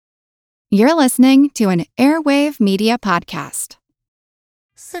You're listening to an Airwave Media Podcast.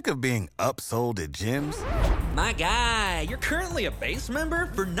 Sick of being upsold at gyms? My guy, you're currently a base member.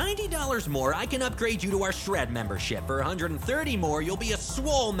 For $90 more, I can upgrade you to our Shred membership. For $130 more, you'll be a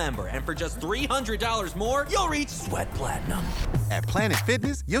Swole member. And for just $300 more, you'll reach Sweat Platinum. At Planet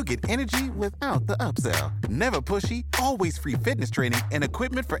Fitness, you'll get energy without the upsell. Never pushy, always free fitness training and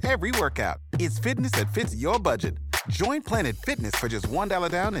equipment for every workout. It's fitness that fits your budget. Join Planet Fitness for just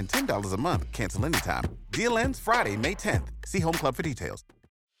 $1 down and $10 a month. Cancel anytime. Deal ends Friday, May 10th. See Home Club for details.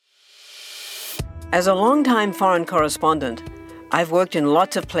 As a longtime foreign correspondent, I've worked in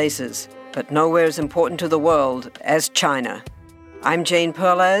lots of places, but nowhere as important to the world as China. I'm Jane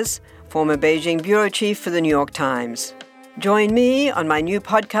Perlez, former Beijing bureau chief for the New York Times. Join me on my new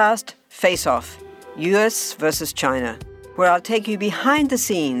podcast, Face Off, U.S. versus China, where I'll take you behind the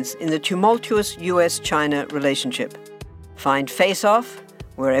scenes in the tumultuous U.S.-China relationship. Find Face Off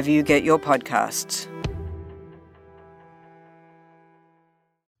wherever you get your podcasts.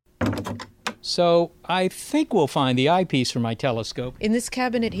 So I think we'll find the eyepiece for my telescope. In this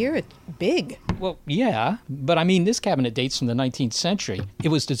cabinet here, it's big. Well, yeah, but I mean, this cabinet dates from the 19th century. It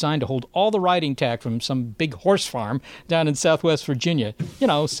was designed to hold all the riding tack from some big horse farm down in Southwest Virginia. You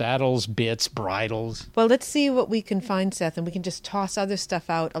know, saddles, bits, bridles. Well, let's see what we can find, Seth, and we can just toss other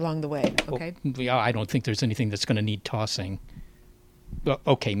stuff out along the way, okay? Well, yeah, I don't think there's anything that's going to need tossing.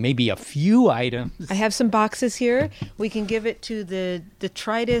 Okay, maybe a few items. I have some boxes here. We can give it to the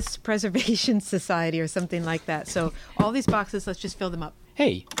Detritus Preservation Society or something like that. So all these boxes, let's just fill them up.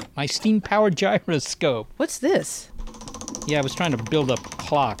 Hey, my steam-powered gyroscope. What's this? Yeah, I was trying to build a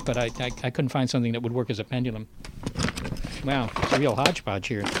clock, but I couldn't find something that would work as a pendulum. Wow, it's a real hodgepodge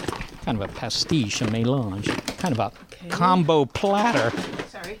here. Kind of a pastiche, a mélange. Kind of a combo platter.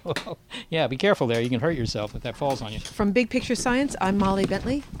 Sorry. Yeah, be careful there. You can hurt yourself if that falls on you. From Big Picture Science, I'm Molly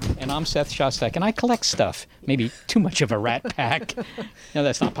Bentley. And I'm Seth Shostak, and I collect stuff. Maybe too much of a rat pack. No,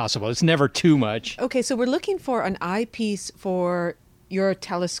 that's not possible. It's never too much. Okay, so we're looking for an eyepiece for your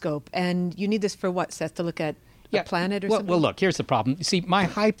telescope. And you need this for what, Seth, to look at a planet or something? Well, look, here's the problem. You see, my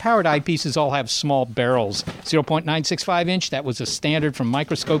high-powered eyepieces all have small barrels, 0.965 inch. That was a standard from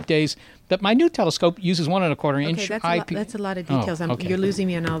microscope days. But my new telescope uses 1.25 inch eyepiece. That's a lot of details. Okay. You're losing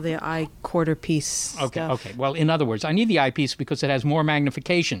me on all the eye quarter piece stuff. Okay. Well, in other words, I need the eyepiece because it has more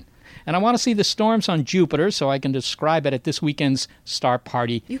magnification. And I want to see the storms on Jupiter so I can describe it at this weekend's star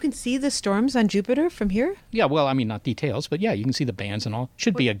party. You can see the storms on Jupiter from here? Yeah, well, I mean, not details, but yeah, you can see the bands and all.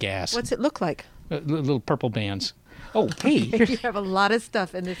 Should be a gas. What's it look like? Little purple bands. Oh, hey. You have a lot of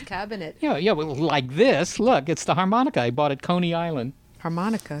stuff in this cabinet. Yeah, well, like this. Look, it's the harmonica I bought at Coney Island.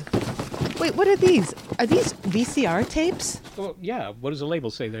 Harmonica. Wait, what are these? Are these VCR tapes? Oh, yeah, what does the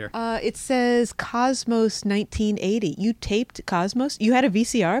label say there? It says Cosmos 1980. You taped Cosmos? You had a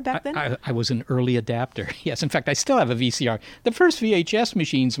VCR back then? I was an early adapter. Yes, in fact, I still have a VCR. The first VHS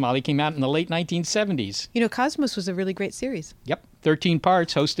machines, Molly, came out in the late 1970s. You know, Cosmos was a really great series. Yep, 13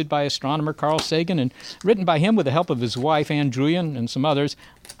 parts, hosted by astronomer Carl Sagan and written by him with the help of his wife, Ann Druyan, and some others.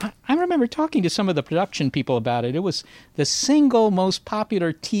 I remember talking to some of the production people about it. It was the single most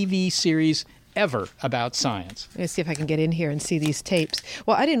popular TV series ever about science. Let's see if I can get in here and see these tapes.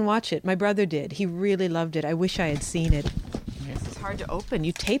 Well, I didn't watch it. My brother did. He really loved it. I wish I had seen it. This is hard to open.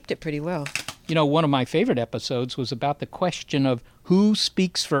 You taped it pretty well. You know, one of my favorite episodes was about the question of who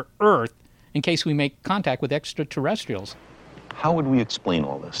speaks for Earth in case we make contact with extraterrestrials. How would we explain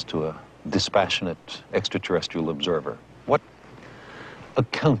all this to a dispassionate extraterrestrial observer? What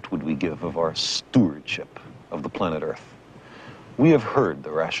account would we give of our stewardship of the planet Earth? We have heard the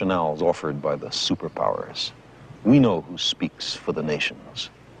rationales offered by the superpowers. We know who speaks for the nations,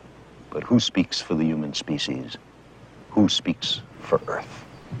 but who speaks for the human species? Who speaks for Earth?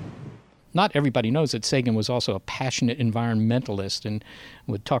 Not everybody knows that Sagan was also a passionate environmentalist and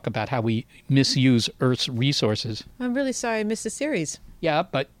would talk about how we misuse Earth's resources. I'm really sorry I missed the series. Yeah,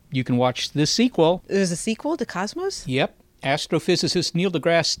 but you can watch the sequel. There's a sequel to Cosmos? Yep. Astrophysicist Neil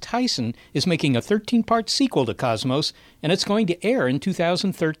deGrasse Tyson is making a 13-part sequel to Cosmos, and it's going to air in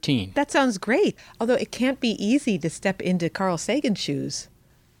 2013. That sounds great, although it can't be easy to step into Carl Sagan's shoes.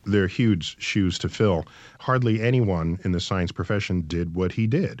 They're huge shoes to fill. Hardly anyone in the science profession did what he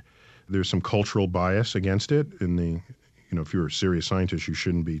did. There's some cultural bias against it. If you're a serious scientist, you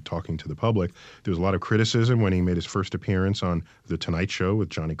shouldn't be talking to the public. There was a lot of criticism when he made his first appearance on The Tonight Show with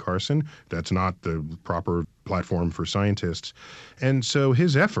Johnny Carson. That's not the proper platform for scientists. And so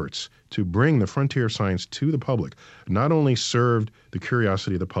his efforts to bring the frontier of science to the public not only served the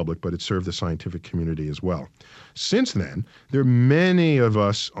curiosity of the public, but it served the scientific community as well. Since then, there are many of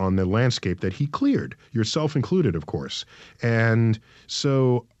us on the landscape that he cleared, yourself included, of course. And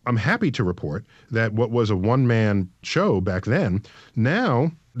so I'm happy to report that what was a one-man show back then,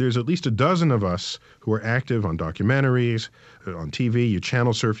 now there's at least a dozen of us who are active on documentaries, on TV. You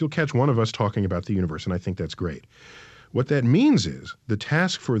channel surf, you'll catch one of us talking about the universe, and I think that's great. What that means is the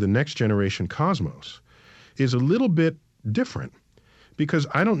task for the next generation cosmos is a little bit different, because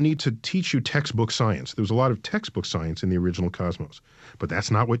I don't need to teach you textbook science. There was a lot of textbook science in the original Cosmos, but that's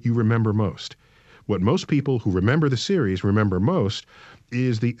not what you remember most. What most people who remember the series remember most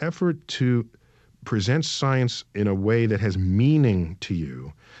is the effort to present science in a way that has meaning to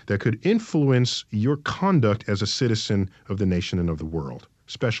you, that could influence your conduct as a citizen of the nation and of the world,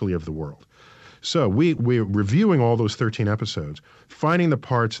 especially of the world. So we're reviewing all those 13 episodes, finding the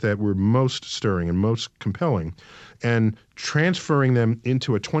parts that were most stirring and most compelling, and transferring them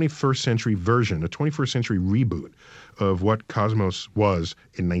into a 21st century version, a 21st century reboot of what Cosmos was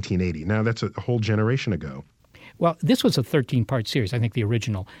in 1980. Now, that's a whole generation ago. Well, this was a 13-part series, I think, the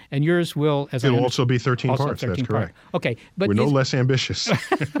original. And yours will, as It'll also be 13 parts, 13 that's correct. Okay. But we're no less ambitious.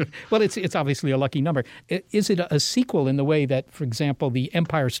 Well, it's obviously a lucky number. Is it a sequel in the way that, for example, The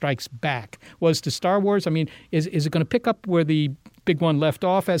Empire Strikes Back was to Star Wars? I mean, is it going to pick up where the big one left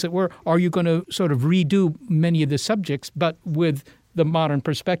off, as it were? Or are you going to sort of redo many of the subjects, but with the modern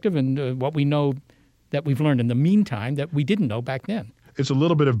perspective and what we know that we've learned in the meantime that we didn't know back then? It's a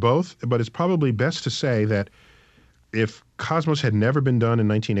little bit of both, but it's probably best to say that if Cosmos had never been done in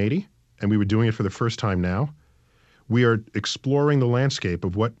 1980, and we were doing it for the first time now, we are exploring the landscape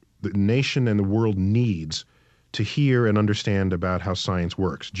of what the nation and the world needs to hear and understand about how science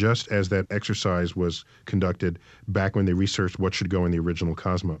works, just as that exercise was conducted back when they researched what should go in the original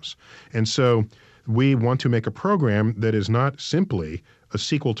Cosmos. And so we want to make a program that is not simply a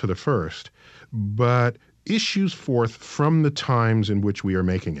sequel to the first, but issues forth from the times in which we are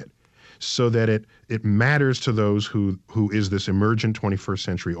making it, so that it matters to those who is this emergent 21st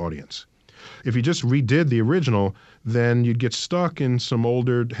century audience. If you just redid the original, then you'd get stuck in some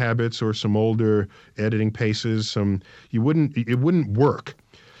older habits or some older editing paces. It wouldn't work.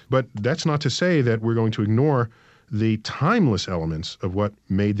 But that's not to say that we're going to ignore the timeless elements of what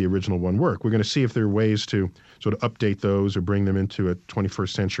made the original one work. We're going to see if there are ways to sort of update those or bring them into a 21st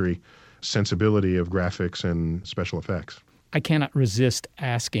century sensibility of graphics and special effects. I cannot resist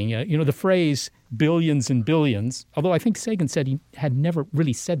asking, the phrase billions and billions, although I think Sagan said he had never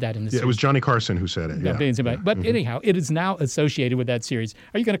really said that in the series. It was Johnny Carson who said it. Yeah. Billions and billions. But anyhow, it is now associated with that series.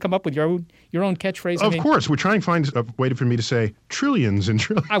 Are you going to come up with your own catchphrase? Of course. We're trying to find a way for me to say trillions and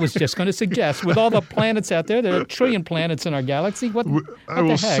trillions. I was just going to suggest, with all the planets out there are a trillion planets in our galaxy. What I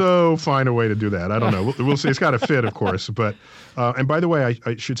will so find a way to do that. I don't know. We'll see. It's got to fit, of course. But and by the way,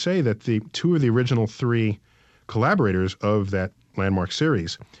 I should say that the two of the original three collaborators of that landmark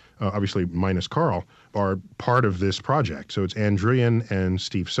series, obviously minus Carl, are part of this project. So it's Ann Druyan and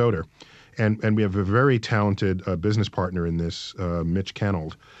Steve Soder. And we have a very talented business partner in this, Mitch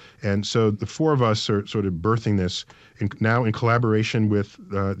Canold. And so the four of us are sort of birthing this now in collaboration with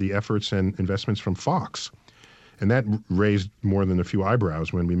the efforts and investments from Fox. And that raised more than a few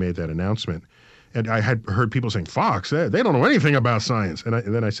eyebrows when we made that announcement. And I had heard people saying, Fox, they don't know anything about science. And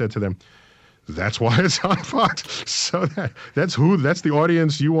then I said to them, that's why it's on Fox. So that's the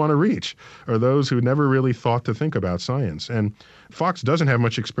audience you want to reach, are those who never really thought to think about science. And Fox doesn't have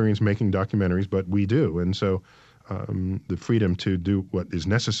much experience making documentaries, but we do. And so the freedom to do what is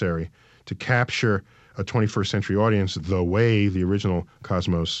necessary to capture a 21st century audience the way the original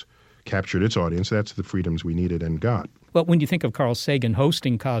Cosmos captured its audience, that's the freedoms we needed and got. Well, when you think of Carl Sagan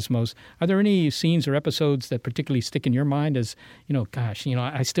hosting Cosmos, are there any scenes or episodes that particularly stick in your mind as,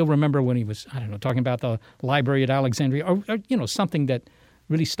 I still remember when he was, talking about the library at Alexandria, or something that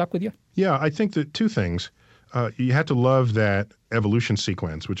really stuck with you? Yeah, I think that two things. You had to love that evolution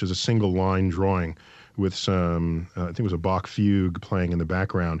sequence, which is a single line drawing with some, I think it was a Bach fugue playing in the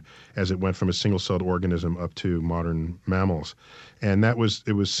background as it went from a single-celled organism up to modern mammals. And it was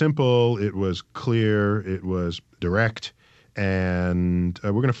simple, it was clear, it was direct, and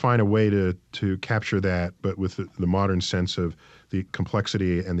we're going to find a way to capture that, but with the modern sense of the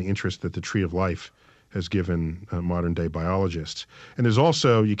complexity and the interest that the tree of life has given modern-day biologists. And there's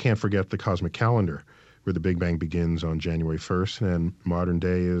also, you can't forget the cosmic calendar, where the Big Bang begins on January 1st, and modern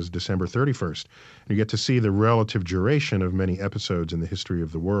day is December 31st. And you get to see the relative duration of many episodes in the history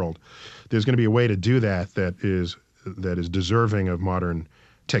of the world. There's going to be a way to do that is deserving of modern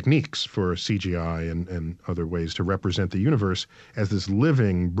techniques for CGI and other ways to represent the universe as this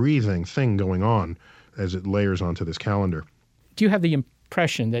living, breathing thing going on as it layers onto this calendar. Do you have the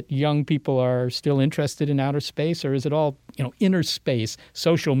impression that young people are still interested in outer space, or is it all, inner space,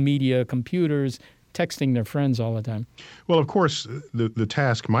 social media, computers, texting their friends all the time. Well, of course, the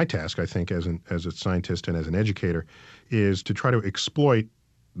task, my task, I think, as a scientist and as an educator, is to try to exploit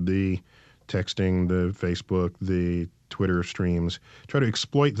the texting, the Facebook, the Twitter streams, try to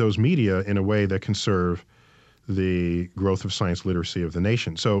exploit those media in a way that can serve the growth of science literacy of the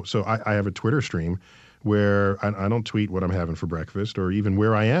nation. So I have a Twitter stream where I don't tweet what I'm having for breakfast or even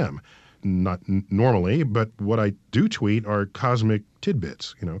where I am, not normally, but what I do tweet are cosmic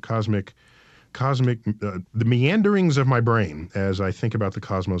tidbits, cosmic, the meanderings of my brain as I think about the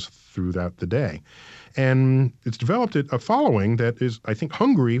cosmos throughout the day. And it's developed a following that is, I think,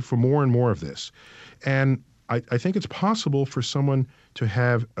 hungry for more and more of this. And I think it's possible for someone to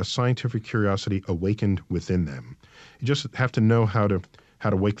have a scientific curiosity awakened within them. You just have to know how to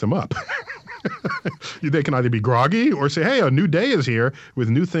wake them up. They can either be groggy or say, hey, a new day is here with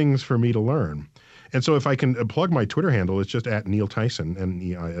new things for me to learn. And so if I can plug my Twitter handle, it's just at Neil Tyson,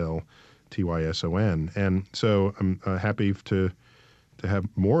 NeilTyson. And so I'm happy to have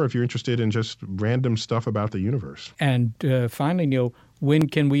more if you're interested in just random stuff about the universe. And finally, Neil, when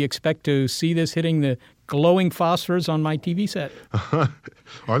can we expect to see this hitting the glowing phosphors on my TV set?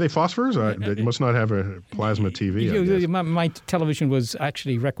 Are they phosphors? You must not have a plasma TV. My television was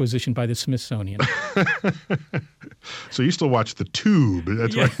actually requisitioned by the Smithsonian. So you still watch the tube.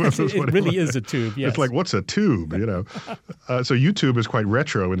 That's it really is a tube, yes. It's like, what's a tube, So YouTube is quite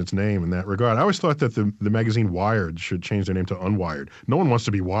retro in its name in that regard. I always thought that the magazine Wired should change their name to Unwired. No one wants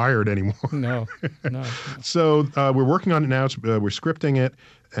to be wired anymore. No. So we're working on it now. We're scripting it,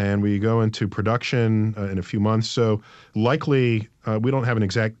 and we go into production in a few months. So likely, we don't have an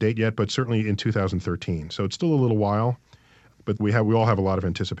exact date yet, but certainly in 2013. So it's still a little while, but we all have a lot of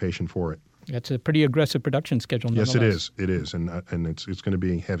anticipation for it. That's a pretty aggressive production schedule. Yes, it is. It is, and it's going to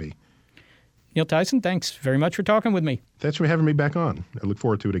be heavy. Neil Tyson, thanks very much for talking with me. Thanks for having me back on. I look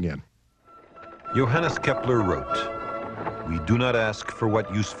forward to it again. Johannes Kepler wrote, "We do not ask for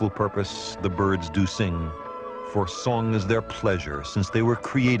what useful purpose the birds do sing, for song is their pleasure, since they were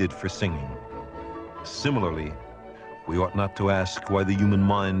created for singing. Similarly, we ought not to ask why the human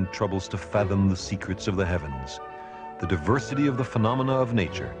mind troubles to fathom the secrets of the heavens. The diversity of the phenomena of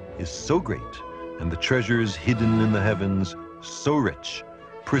nature is so great, and the treasures hidden in the heavens so rich,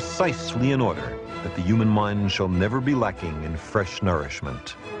 precisely in order that the human mind shall never be lacking in fresh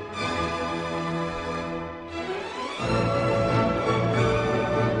nourishment."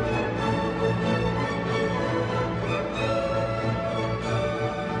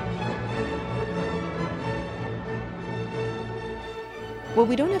 Well,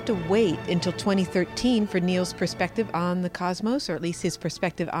 we don't have to wait until 2013 for Neil's perspective on the cosmos, or at least his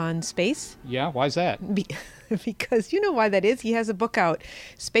perspective on space. Yeah, why's that? Because you know why that is. He has a book out,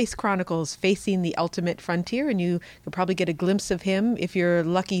 Space Chronicles, Facing the Ultimate Frontier, and you could probably get a glimpse of him if you're a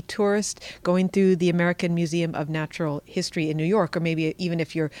lucky tourist going through the American Museum of Natural History in New York, or maybe even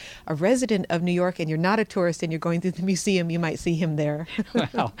if you're a resident of New York and you're not a tourist and you're going through the museum, you might see him there.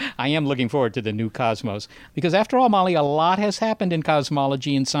 Well, I am looking forward to the new cosmos, because after all, Molly, a lot has happened in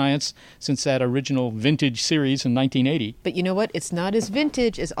cosmology and science since that original vintage series in 1980. But you know what? It's not as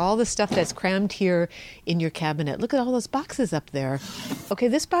vintage as all the stuff that's crammed here in your cabinet. Look at all those boxes up there. Okay,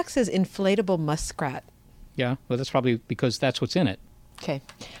 this box says inflatable muskrat. Yeah, well, that's probably because that's what's in it. Okay,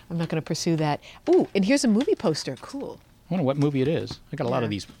 I'm not going to pursue that. Ooh, and here's a movie poster. Cool. I wonder what movie it is. I got a lot of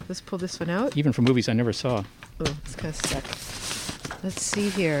these. Let's pull this one out. Even for movies I never saw. Oh, it's kind of stuck. Let's see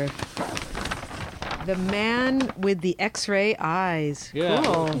here. The Man with the X-Ray Eyes. Yeah.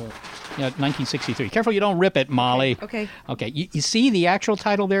 Cool. Yeah, 1963. Careful you don't rip it, Molly. Okay. Okay, you see the actual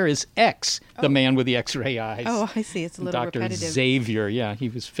title there is X, The Man with the X-Ray Eyes. Oh, I see. It's a little Dr. repetitive. Xavier, yeah, he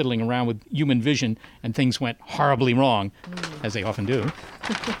was fiddling around with human vision, and things went horribly wrong, as they often do.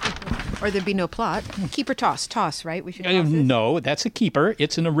 Or there'd be no plot. Keep or toss, right? We should toss this? No, that's a keeper.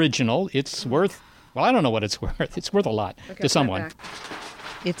 It's an original. It's worth, well, I don't know what it's worth. It's worth a lot to someone.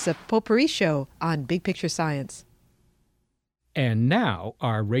 It's a potpourri show on Big Picture Science. And now,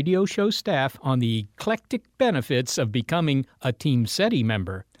 our radio show staff on the eclectic benefits of becoming a Team SETI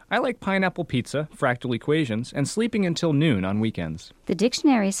member. I like pineapple pizza, fractal equations, and sleeping until noon on weekends. The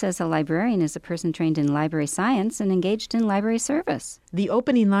dictionary says a librarian is a person trained in library science and engaged in library service. The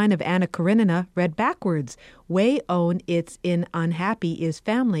opening line of Anna Karenina read backwards. Way own it's in unhappy is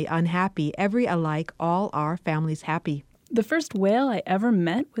family unhappy, every alike, all are families happy. The first whale I ever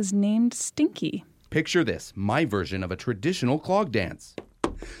met was named Stinky. Picture this, my version of a traditional clog dance.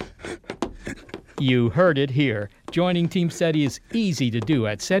 You heard it here. Joining Team SETI is easy to do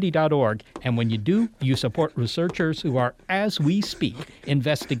at SETI.org, and when you do, you support researchers who are, as we speak,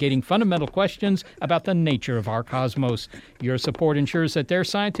 investigating fundamental questions about the nature of our cosmos. Your support ensures that their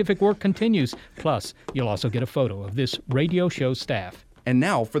scientific work continues. Plus, you'll also get a photo of this radio show staff. And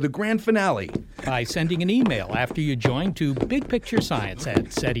now for the grand finale. By sending an email after you join to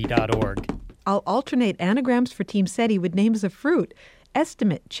bigpicturescience@SETI.org. I'll alternate anagrams for Team SETI with names of fruit.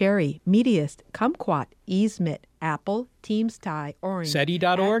 Estimate, cherry, mediast, kumquat, easmit, apple, team's tie, orange.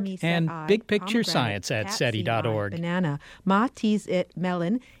 SETI.org and bigpicturescience@SETI.org. Banana, ma, tease it,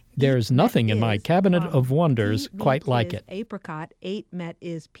 melon. There's nothing in my cabinet of wonders quite like it. Apricot, 8 met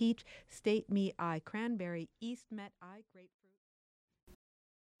is peach, state me I cranberry, east met I grapefruit.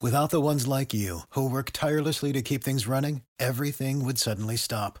 Without the ones like you, who work tirelessly to keep things running, everything would suddenly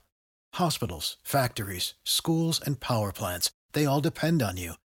stop. Hospitals, factories, schools, and power plants, they all depend on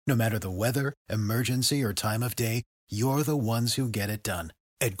you. No matter the weather, emergency, or time of day, you're the ones who get it done.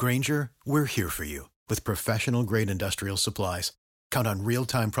 At Grainger, we're here for you with professional-grade industrial supplies. Count on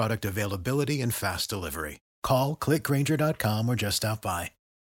real-time product availability and fast delivery. Call, clickgrainger.com, or just stop by.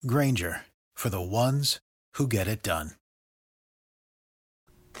 Grainger, for the ones who get it done.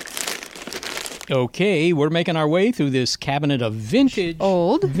 Okay, we're making our way through this cabinet of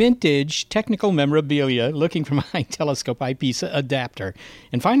vintage technical memorabilia, looking for my telescope eyepiece adapter,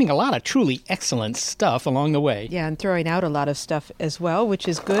 and finding a lot of truly excellent stuff along the way. Yeah, and throwing out a lot of stuff as well, which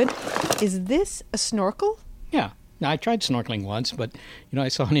is good. Is this a snorkel? Yeah. Now, I tried snorkeling once, but, I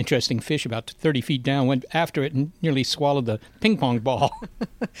saw an interesting fish about 30 feet down, went after it and nearly swallowed the ping pong ball.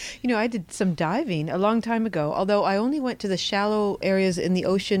 I did some diving a long time ago, although I only went to the shallow areas in the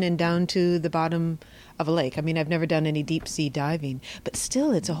ocean and down to the bottom of a lake. I mean, I've never done any deep sea diving, but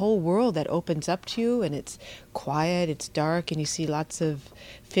still, it's a whole world that opens up to you, and it's quiet, it's dark, and you see lots of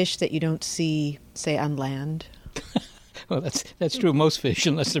fish that you don't see, say, on land. Well, that's true of most fish,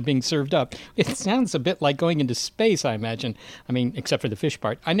 unless they're being served up. It sounds a bit like going into space, I imagine. I mean, except for the fish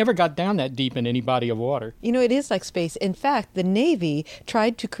part. I never got down that deep in any body of water. It is like space. In fact, the Navy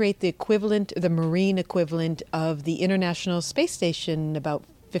tried to create the marine equivalent of the International Space Station about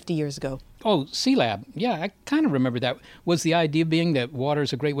 50 years ago. Oh, Sea-Lab. Yeah, I kind of remember that. Was the idea being that water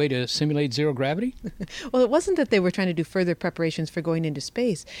is a great way to simulate zero gravity? Well, it wasn't that they were trying to do further preparations for going into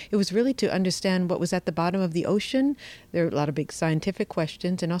space. It was really to understand what was at the bottom of the ocean. There were a lot of big scientific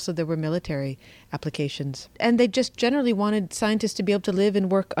questions, and also there were military applications. And they just generally wanted scientists to be able to live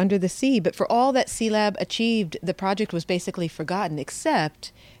and work under the sea. But for all that Sea-Lab achieved, the project was basically forgotten,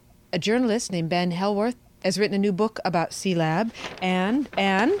 except a journalist named Ben Hellworth has written a new book about Sea-Lab, and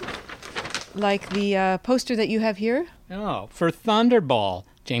like the poster that you have here. Oh, for Thunderball,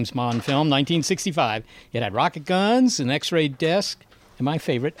 James Bond film, 1965. It had rocket guns, an X-ray desk, and my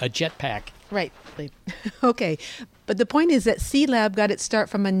favorite, a jetpack. Right. Okay. But the point is that Sea-Lab got its start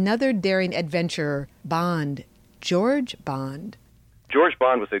from another daring adventurer, Bond, George Bond. George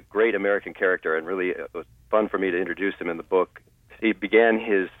Bond was a great American character, and really it was fun for me to introduce him in the book. He began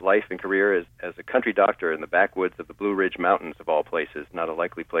his life and career as a country doctor in the backwoods of the Blue Ridge Mountains, of all places. Not a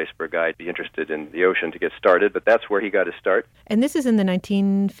likely place for a guy to be interested in the ocean to get started, but that's where he got his start. And this is in the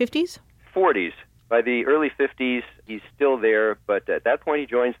 1950s? 40s. By the early 50s, he's still there, but at that point he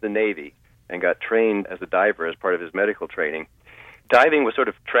joins the Navy and got trained as a diver as part of his medical training. Diving was sort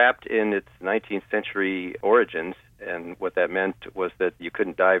of trapped in its 19th century origins, and what that meant was that you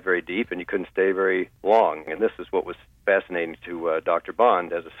couldn't dive very deep and you couldn't stay very long. And this is what was fascinating to Dr.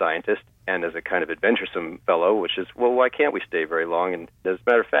 Bond as a scientist and as a kind of adventuresome fellow, which is, well, why can't we stay very long? And as a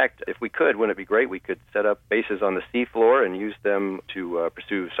matter of fact, if we could, wouldn't it be great? We could set up bases on the seafloor and use them to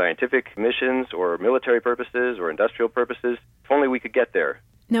pursue scientific missions or military purposes or industrial purposes. If only we could get there.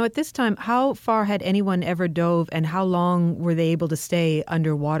 Now, at this time, how far had anyone ever dove, and how long were they able to stay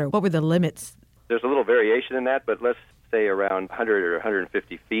underwater? What were the limits? There's a little variation in that, but let's say around 100 or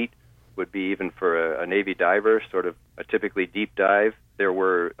 150 feet would be even for a Navy diver, sort of a typically deep dive. There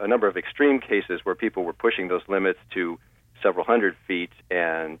were a number of extreme cases where people were pushing those limits to several hundred feet,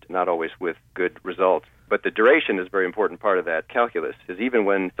 and not always with good results. But the duration is a very important part of that calculus, is even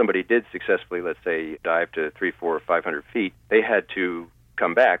when somebody did successfully, let's say, dive to 300, 400, 500 feet, they had to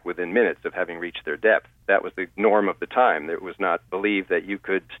come back within minutes of having reached their depth. That was the norm of the time. It was not believed that you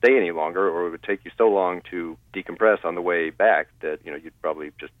could stay any longer, or it would take you so long to decompress on the way back that you'd probably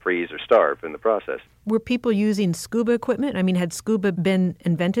just freeze or starve in the process. Were people using scuba equipment? I mean, had scuba been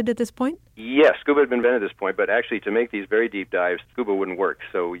invented at this point? Yes, scuba had been invented at this point, but actually to make these very deep dives, scuba wouldn't work.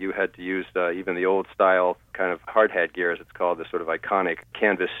 So you had to use even the old style kind of hard hat gear, as it's called, the sort of iconic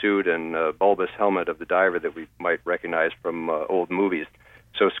canvas suit and bulbous helmet of the diver that we might recognize from old movies.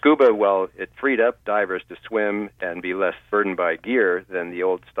 So scuba, while it freed up divers to swim and be less burdened by gear than the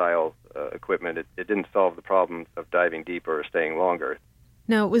old-style equipment, it didn't solve the problem of diving deeper or staying longer.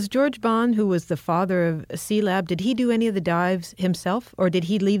 Now, was George Bond, who was the father of Sea-Lab, did he do any of the dives himself, or did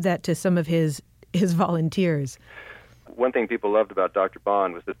he leave that to some of his volunteers? One thing people loved about Dr.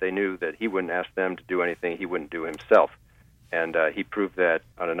 Bond was that they knew that he wouldn't ask them to do anything he wouldn't do himself. And he proved that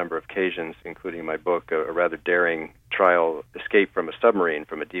on a number of occasions, including my book, a rather daring trial escape from a submarine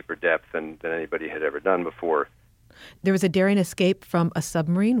from a deeper depth than anybody had ever done before. There was a daring escape from a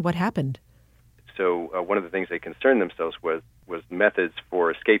submarine? What happened? So one of the things they concerned themselves was methods for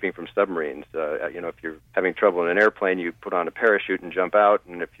escaping from submarines. If you're having trouble in an airplane, you put on a parachute and jump out.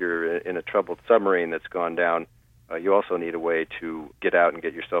 And if you're in a troubled submarine that's gone down, you also need a way to get out and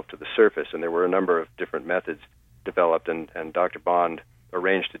get yourself to the surface. And there were a number of different methods developed, and Dr. Bond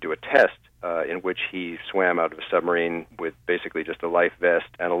arranged to do a test in which he swam out of a submarine with basically just a life vest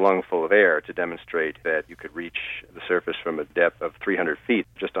and a lung full of air to demonstrate that you could reach the surface from a depth of 300 feet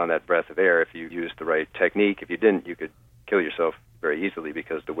just on that breath of air if you used the right technique. If you didn't, you could kill yourself very easily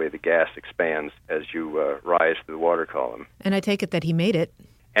because the way the gas expands as you rise through the water column. And I take it that he made it.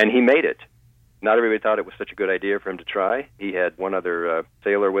 And he made it. Not everybody thought it was such a good idea for him to try. He had one other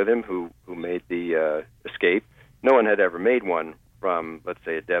sailor with him who made the escape. No one had ever made one from, let's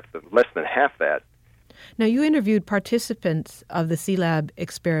say, a depth of less than half that. Now, you interviewed participants of the Sea-Lab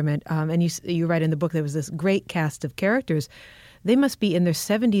experiment, and you write in the book there was this great cast of characters. They must be in their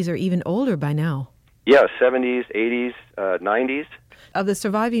 70s or even older by now. Yeah, 70s, 80s, 90s. Of the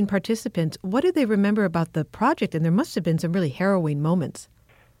surviving participants, what do they remember about the project? And there must have been some really harrowing moments.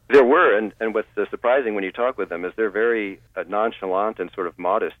 There were, and what's surprising when you talk with them is they're very nonchalant and sort of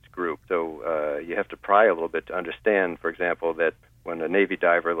modest group. So you have to pry a little bit to understand, for example, that when a Navy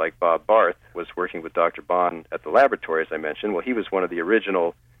diver like Bob Barth was working with Dr. Bond at the laboratory, as I mentioned, well, he was one of the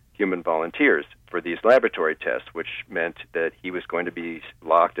original human volunteers for these laboratory tests, which meant that he was going to be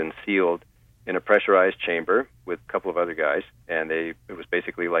locked and sealed in a pressurized chamber with a couple of other guys, and it was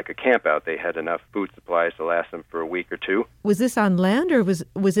basically like a camp out. They had enough food supplies to last them for a week or two. Was this on land, or was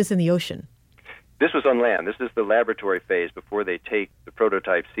this in the ocean? This was on land. This is the laboratory phase before they take the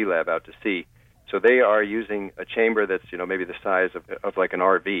prototype Sea-Lab out to sea. So they are using a chamber that's, maybe the size of like an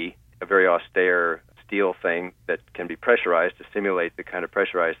RV, a very austere steel thing that can be pressurized to simulate the kind of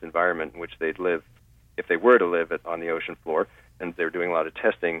pressurized environment in which they'd live if they were to live on the ocean floor. And they're doing a lot of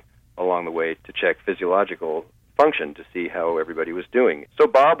testing along the way to check physiological function to see how everybody was doing. So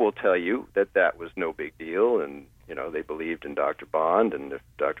Bob will tell you that was no big deal, and they believed in Dr. Bond, and if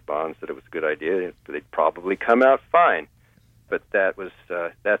Dr. Bond said it was a good idea, they'd probably come out fine. But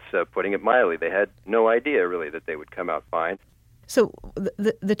that's putting it mildly. They had no idea really that they would come out fine. So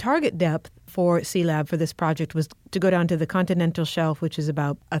the target depth for Sea-Lab for this project was to go down to the continental shelf, which is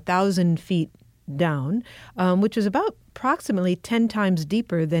about 1,000 feet down, which was about approximately 10 times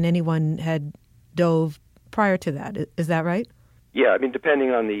deeper than anyone had dove prior to that. Is that right? Yeah,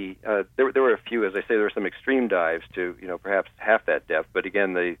 depending on there were a few, as I say, there were some extreme dives to, perhaps half that depth, but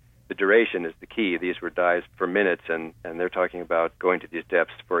again, the duration is the key. These were dives for minutes, and they're talking about going to these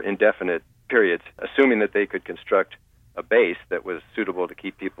depths for indefinite periods, assuming that they could construct a base that was suitable to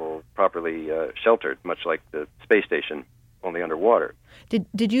keep people properly sheltered, much like the space station, only underwater.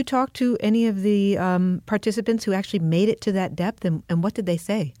 Did you talk to any of the participants who actually made it to that depth, and what did they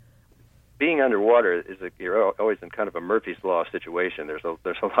say? Being underwater you're always in kind of a Murphy's Law situation. There's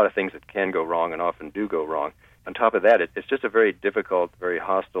a lot of things that can go wrong and often do go wrong. On top of that, it's just a very difficult, very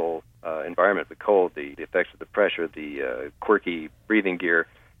hostile environment. The cold, the effects of the pressure, the quirky breathing gear.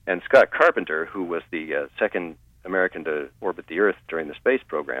 And Scott Carpenter, who was the second American to orbit the Earth during the space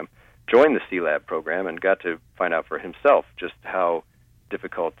program, joined the Sea-Lab program and got to find out for himself just how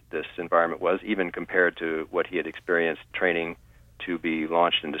difficult this environment was, even compared to what he had experienced training to be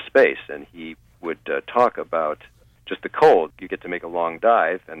launched into space. And he would talk about just the cold. You get to make a long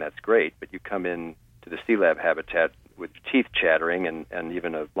dive, and that's great, but you come in to the Sea-Lab habitat with teeth chattering, and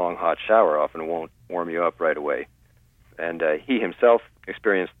even a long hot shower often won't warm you up right away. And he himself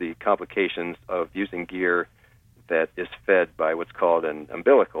experienced the complications of using gear that is fed by what's called an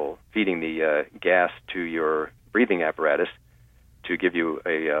umbilical, feeding the gas to your breathing apparatus to give you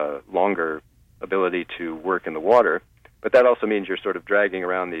a longer ability to work in the water. But that also means you're sort of dragging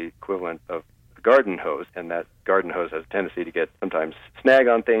around the equivalent of a garden hose, and that garden hose has a tendency to get sometimes snag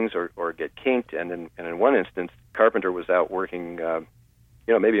on things or get kinked. And in one instance, Carpenter was out working,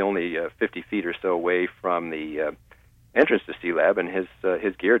 maybe only 50 feet or so away from the entrance to Sea-Lab, and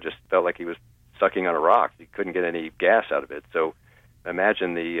his gear just felt like he was sucking on a rock. He couldn't get any gas out of it. So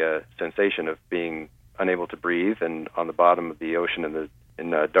imagine the sensation of being unable to breathe and on the bottom of the ocean in in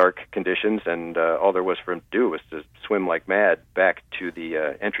dark conditions, and all there was for him to do was to swim like mad back to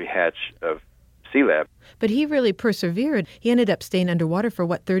the entry hatch of Sealab. But he really persevered. He ended up staying underwater for,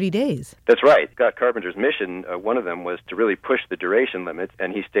 30 days? That's right. Scott Carpenter's mission, one of them was to really push the duration limits,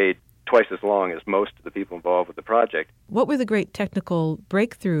 and he stayed twice as long as most of the people involved with the project. What were the great technical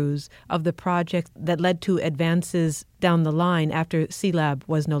breakthroughs of the project that led to advances down the line after Sealab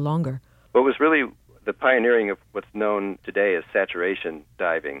was no longer? What was really the pioneering of what's known today as saturation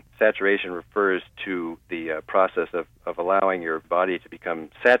diving. Saturation refers to the process of allowing your body to become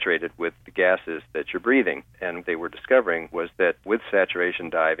saturated with the gases that you're breathing. And what they were discovering was that with saturation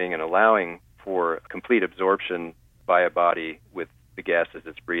diving and allowing for complete absorption by a body with the gases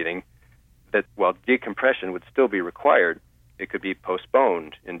it's breathing, that while decompression would still be required, it could be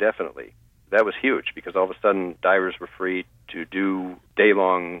postponed indefinitely. That was huge because all of a sudden divers were free to do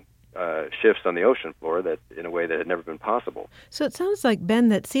day-long shifts on the ocean floor that in a way that had never been possible. So it sounds like, Ben,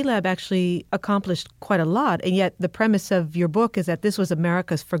 that Sealab actually accomplished quite a lot, and yet the premise of your book is that this was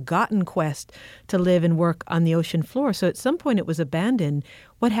America's forgotten quest to live and work on the ocean floor. So at some point it was abandoned.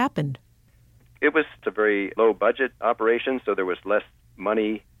 What happened? It was a very low-budget operation, so there was less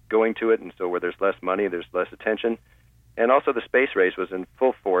money going to it, and so where there's less money, there's less attention. And also the space race was in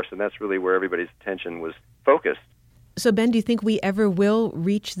full force, and that's really where everybody's attention was focused. So, Ben, do you think we ever will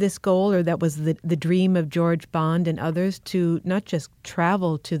reach this goal, or that was the dream of George Bond and others, to not just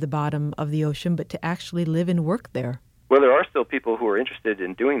travel to the bottom of the ocean, but to actually live and work there? Well, there are still people who are interested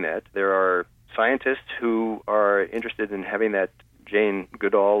in doing that. There are scientists who are interested in having that Jane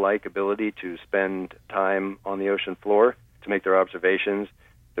Goodall-like ability to spend time on the ocean floor to make their observations.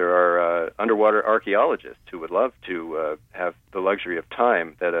 There are underwater archaeologists who would love to have the luxury of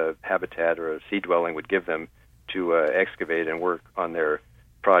time that a habitat or a sea dwelling would give them to excavate and work on their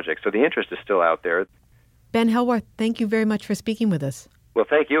projects. So the interest is still out there. Ben Hellwarth, thank you very much for speaking with us. Well,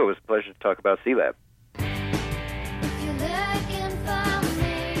 thank you. It was a pleasure to talk about Sealab.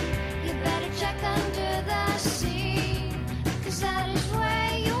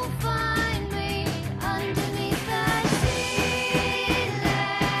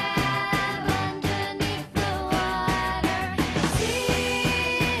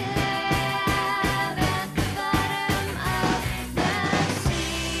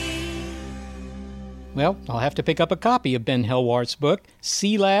 Well, I'll have to pick up a copy of Ben Hellwarth's book,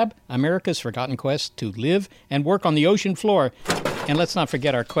 Sealab, America's Forgotten Quest to Live and Work on the Ocean Floor. And let's not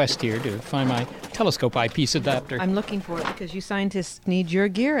forget our quest here to find my telescope eyepiece adapter. I'm looking for it because you scientists need your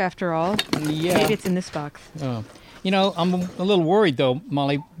gear after all. Yeah. Maybe it's in this box. Oh. You know, I'm a little worried, though,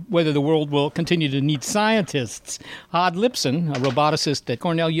 Molly, whether the world will continue to need scientists. Hod Lipson, a roboticist at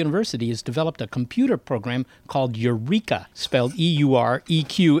Cornell University, has developed a computer program called Eureka, spelled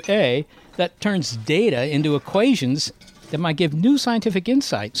E-U-R-E-Q-A, that turns data into equations that might give new scientific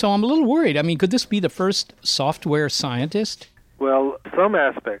insight. So I'm a little worried. I mean, could this be the first software scientist? Well, some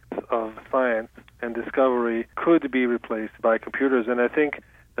aspects of science and discovery could be replaced by computers, and I think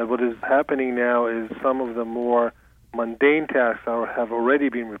that what is happening now is some of the more mundane tasks have already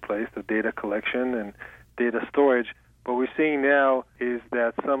been replaced, the data collection and data storage. What we're seeing now is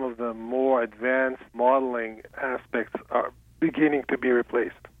that some of the more advanced modeling aspects are beginning to be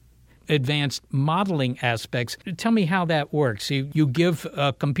replaced. Advanced modeling aspects. Tell me how that works. You give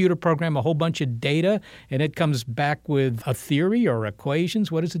a computer program a whole bunch of data, and it comes back with a theory or equations.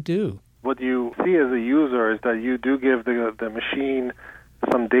 What does it do? What you see as a user is that you do give the machine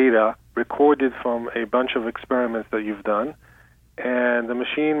some data recorded from a bunch of experiments that you've done, and the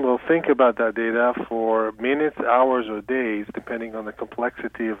machine will think about that data for minutes, hours, or days, depending on the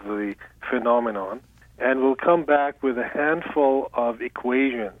complexity of the phenomenon, and will come back with a handful of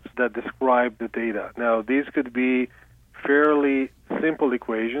equations that describe the data. Now, these could be fairly simple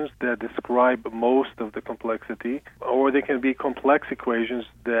equations that describe most of the complexity, or they can be complex equations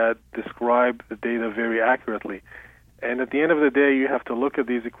that describe the data very accurately. And at the end of the day, you have to look at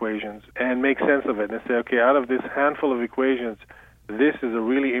these equations and make sense of it and say, okay, out of this handful of equations, this is a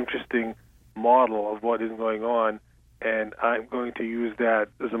really interesting model of what is going on, and I'm going to use that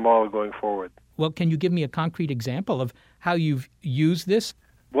as a model going forward. Well, can you give me a concrete example of how you've used this?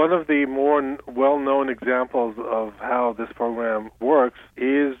 One of the more well-known examples of how this program works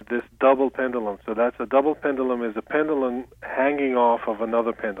is this double pendulum. So that's a double pendulum is a pendulum hanging off of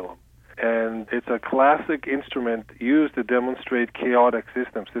another pendulum. And it's a classic instrument used to demonstrate chaotic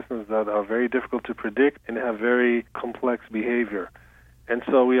systems that are very difficult to predict and have very complex behavior. And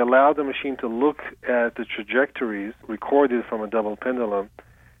so we allowed the machine to look at the trajectories recorded from a double pendulum,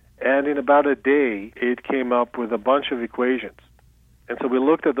 and in about a day, it came up with a bunch of equations. And so we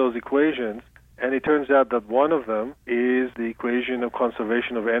looked at those equations And it turns out that one of them is the equation of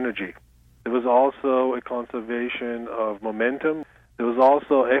conservation of energy. There was also a conservation of momentum. There was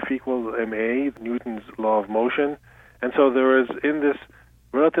also F equals ma, Newton's law of motion. And so there was, in this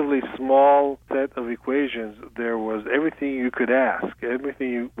relatively small set of equations, there was everything you could ask, everything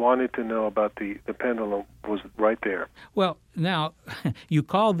you wanted to know about the pendulum was right there. Well, now, you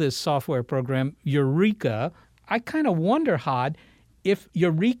call this software program Eureka. I kind of wonder, Hod, if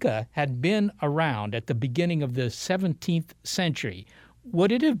Eureka had been around at the beginning of the 17th century,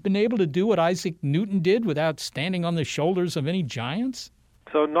 would it have been able to do what Isaac Newton did without standing on the shoulders of any giants?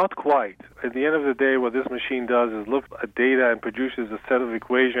 So not quite. At the end of the day, what this machine does is look at data and produces a set of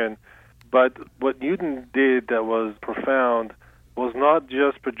equations. But what Newton did that was profound was not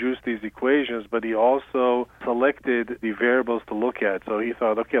just produce these equations, but he also selected the variables to look at. So he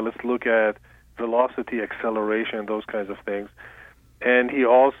thought, okay, let's look at velocity, acceleration, those kinds of things. And he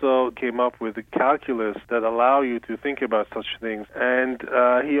also came up with a calculus that allow you to think about such things. And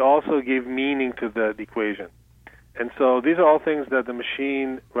he also gave meaning to that equation. And so these are all things that the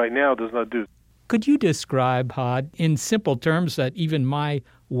machine right now does not do. Could you describe, Hod, in simple terms that even my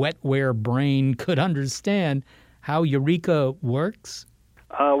wetware brain could understand, how Eureka works?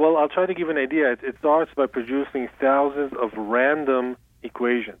 Well, I'll try to give an idea. It starts by producing thousands of random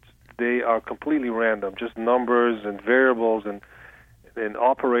equations. They are completely random, just numbers and variables and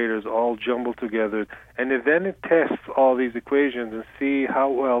operators all jumbled together. And then it tests all these equations and see how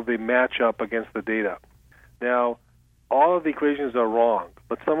well they match up against the data. Now, all of the equations are wrong,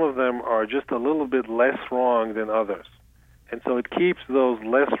 but some of them are just a little bit less wrong than others. And so it keeps those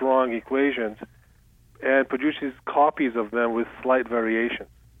less wrong equations and produces copies of them with slight variations.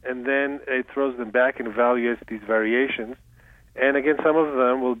 And then it throws them back and evaluates these variations. And again, some of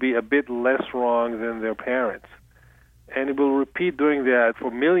them will be a bit less wrong than their parents. And it will repeat doing that for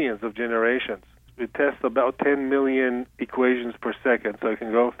millions of generations. It tests about 10 million equations per second, so it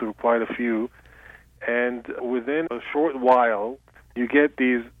can go through quite a few. And within a short while, you get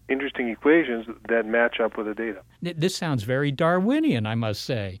these interesting equations that match up with the data. This sounds very Darwinian, I must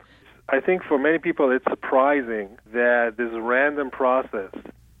say. I think for many people it's surprising that this random process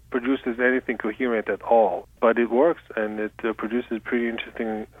produces anything coherent at all. But it works, and it produces pretty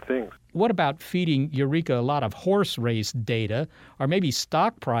interesting things. What about feeding Eureka a lot of horse race data, or maybe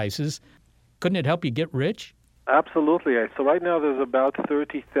stock prices? Couldn't it help you get rich? Absolutely. So right now there's about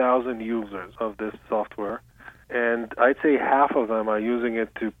 30,000 users of this software, and I'd say half of them are using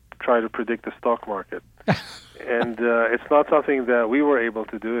it to try to predict the stock market. And it's not something that we were able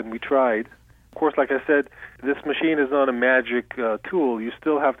to do, and we tried. Of course, like I said, this machine is not a magic tool. You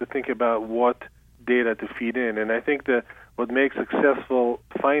still have to think about what data to feed in. And I think that what makes successful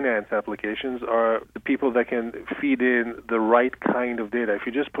finance applications are the people that can feed in the right kind of data. If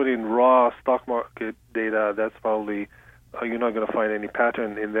you just put in raw stock market data, that's probably, you're not going to find any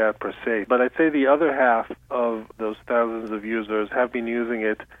pattern in that per se. But I'd say the other half of those thousands of users have been using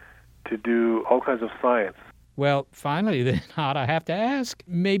it to do all kinds of science. Well, finally, then, Hod, I have to ask,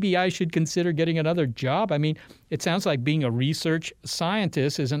 maybe I should consider getting another job. I mean, it sounds like being a research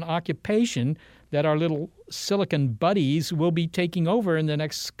scientist is an occupation that our little silicon buddies will be taking over in the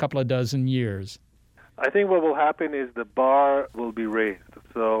next couple of dozen years. I think what will happen is the bar will be raised.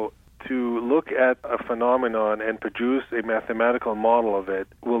 So to look at a phenomenon and produce a mathematical model of it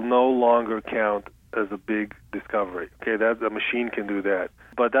will no longer count as a big discovery. Okay, that a machine can do that.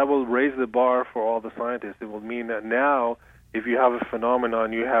 But that will raise the bar for all the scientists. It will mean that now, if you have a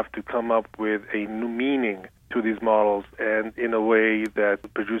phenomenon, you have to come up with a new meaning to these models and in a way that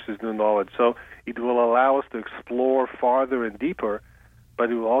produces new knowledge. So it will allow us to explore farther and deeper, but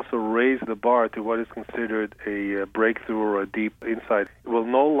it will also raise the bar to what is considered a breakthrough or a deep insight. It will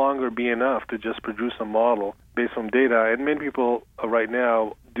no longer be enough to just produce a model based on data, and many people right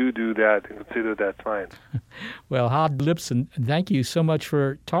now do that and consider that science. Well, Hod Lipson, thank you so much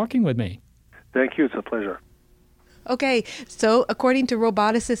for talking with me. Thank you. It's a pleasure. Okay, so according to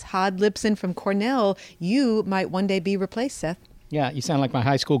roboticist Hod Lipson from Cornell, you might one day be replaced, Seth. Yeah, you sound like my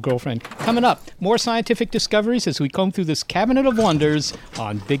high school girlfriend. Coming up, more scientific discoveries as we comb through this cabinet of wonders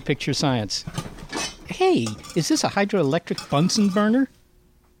on Big Picture Science. Hey, is this a hydroelectric Bunsen burner?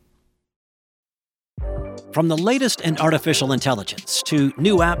 From the latest in artificial intelligence to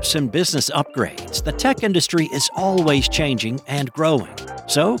new apps and business upgrades, the tech industry is always changing and growing.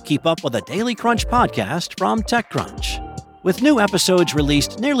 So keep up with the Daily Crunch podcast from TechCrunch. With new episodes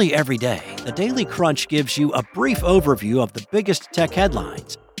released nearly every day, the Daily Crunch gives you a brief overview of the biggest tech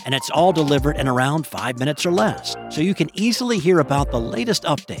headlines, and it's all delivered in around 5 minutes or less, so you can easily hear about the latest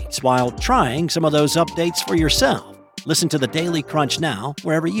updates while trying some of those updates for yourself. Listen to The Daily Crunch now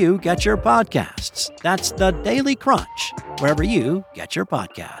wherever you get your podcasts. That's The Daily Crunch, wherever you get your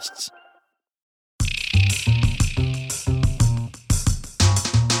podcasts.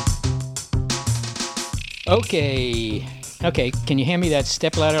 Okay, can you hand me that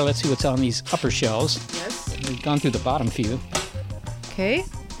stepladder? Let's see what's on these upper shelves. Yes. We've gone through the bottom few. Okay,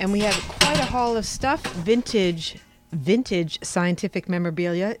 and we have quite a haul of stuff, vintage scientific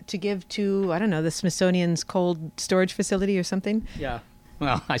memorabilia to give to, I don't know, the Smithsonian's cold storage facility or something. Yeah.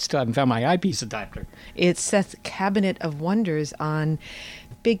 Well, I still haven't found my eyepiece adapter. It's Seth's Cabinet of Wonders on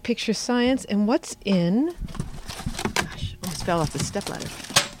big picture science. And what's in... Gosh, almost fell off the stepladder.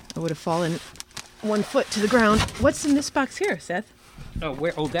 I would have fallen 1 foot to the ground. What's in this box here, Seth? Oh,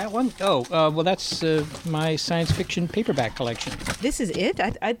 where? Oh, that one? Oh, well, that's my science fiction paperback collection. This is it?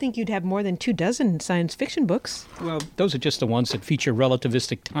 I'd think you'd have more than 24 science fiction books. Well, those are just the ones that feature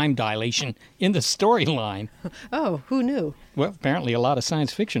relativistic time dilation in the storyline. Oh, who knew? Well, apparently a lot of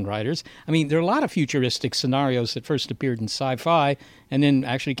science fiction writers. I mean, there are a lot of futuristic scenarios that first appeared in sci-fi and then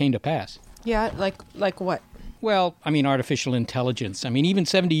actually came to pass. Yeah, like what? Well, I mean, artificial intelligence. I mean, even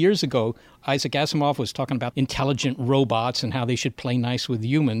 70 years ago, Isaac Asimov was talking about intelligent robots and how they should play nice with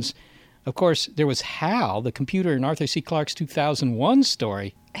humans. Of course, there was HAL, the computer in Arthur C. Clarke's 2001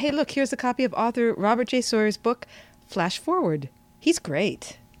 story. Hey, look, here's a copy of author Robert J. Sawyer's book, Flash Forward. He's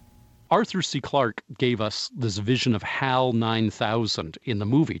great. Arthur C. Clarke gave us this vision of HAL 9000 in the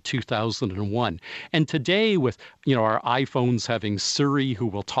movie 2001. And today, with our iPhones having Siri who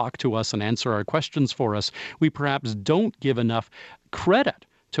will talk to us and answer our questions for us, we perhaps don't give enough credit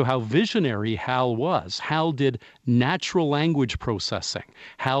to how visionary HAL was. HAL did natural language processing.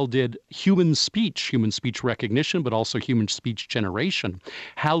 HAL did human speech recognition, but also human speech generation.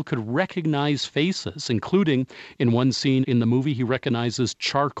 HAL could recognize faces, including in one scene in the movie, he recognizes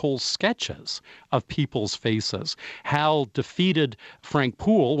charcoal sketches of people's faces. HAL defeated Frank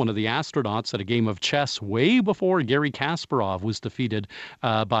Poole, one of the astronauts, at a game of chess way before Garry Kasparov was defeated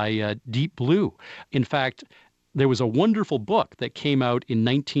by Deep Blue. In fact, there was a wonderful book that came out in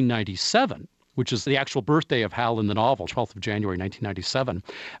 1997, which is the actual birthday of HAL in the novel, 12th of January 1997,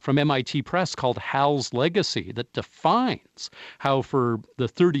 from MIT Press called HAL's Legacy, that defines how for the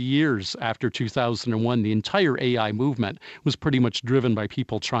 30 years after 2001, the entire AI movement was pretty much driven by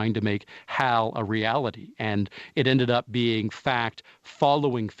people trying to make HAL a reality. And it ended up being fact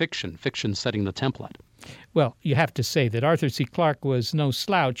following fiction, fiction setting the template. Well, you have to say that Arthur C. Clarke was no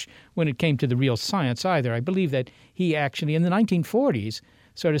slouch when it came to the real science either. I believe that he actually, in the 1940s,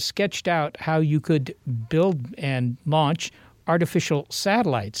 sort of sketched out how you could build and launch artificial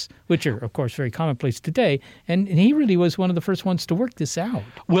satellites, which are, of course, very commonplace today. And he really was one of the first ones to work this out.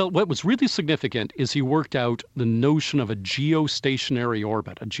 Well, what was really significant is he worked out the notion of a geostationary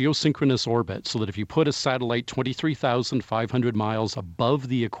orbit, a geosynchronous orbit, so that if you put a satellite 23,500 miles above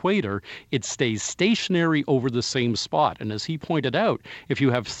the equator, it stays stationary over the same spot. And as he pointed out, if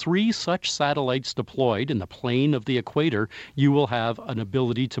you have 3 such satellites deployed in the plane of the equator, you will have an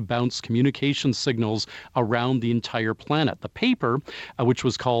ability to bounce communication signals around the entire planet. The paper, which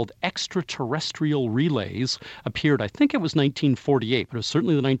was called Extraterrestrial Relays, appeared, I think it was 1948, but it was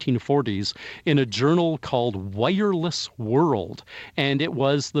certainly the 1940s, in a journal called Wireless World. And it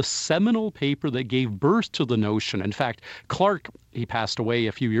was the seminal paper that gave birth to the notion. In fact, Clarke, he passed away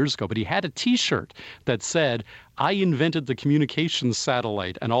a few years ago, but he had a T-shirt that said, "I invented the communications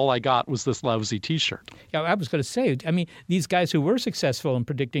satellite, and all I got was this lousy T-shirt." Yeah, I was going to say, I mean, these guys who were successful in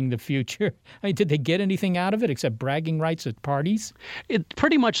predicting the future, I mean, did they get anything out of it except bragging rights at parties?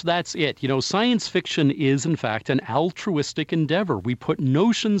 Pretty much that's it. Science fiction is, in fact, an altruistic endeavor. We put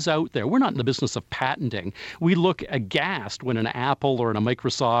notions out there. We're not in the business of patenting. We look aghast when an Apple or a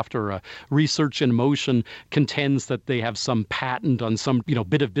Microsoft or a Research in Motion contends that they have some patent on some,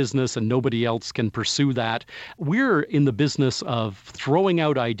 bit of business and nobody else can pursue that. We're in the business of throwing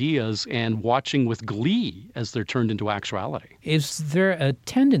out ideas and watching with glee as they're turned into actuality. Is there a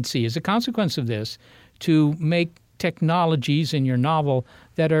tendency, as a consequence of this, to make technologies in your novel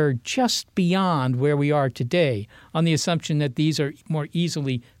that are just beyond where we are today, on the assumption that these are more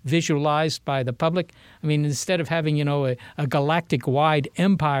easily visualized by the public? I mean, instead of having, a galactic-wide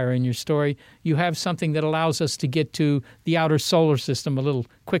empire in your story, you have something that allows us to get to the outer solar system a little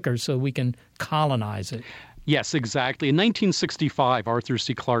quicker so we can colonize it. Yes, exactly. In 1965, Arthur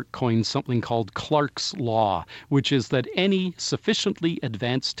C. Clarke coined something called Clarke's Law, which is that any sufficiently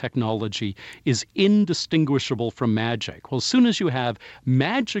advanced technology is indistinguishable from magic. Well, as soon as you have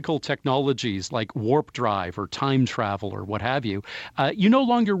magical technologies like warp drive or time travel or what have you, you no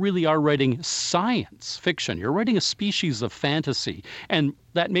longer really are writing science fiction. You're writing a species of fantasy. And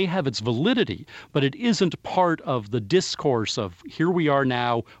that may have its validity, but it isn't part of the discourse of here we are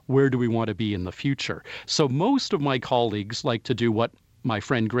now, where do we want to be in the future? So most of my colleagues like to do what my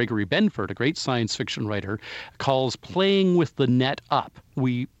friend Gregory Benford, a great science fiction writer, calls playing with the net up.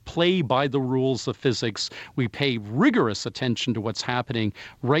 We play by the rules of physics. We pay rigorous attention to what's happening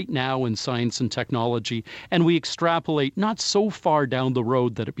right now in science and technology, and we extrapolate not so far down the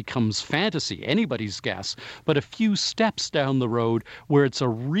road that it becomes fantasy, anybody's guess, but a few steps down the road where it's a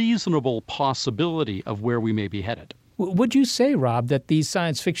reasonable possibility of where we may be headed. Would you say, Rob, that these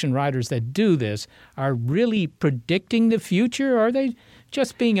science fiction writers that do this are really predicting the future, or are they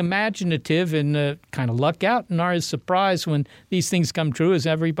just being imaginative and kind of luck out and are as surprised when these things come true as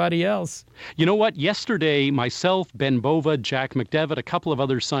everybody else? You know what? Yesterday, myself, Ben Bova, Jack McDevitt, a couple of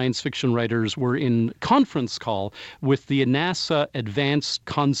other science fiction writers were in conference call with the NASA Advanced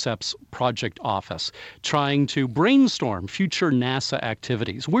Concepts Project Office, trying to brainstorm future NASA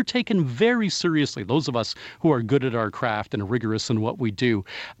activities. We're taken very seriously, those of us who are good at our craft and rigorous in what we do.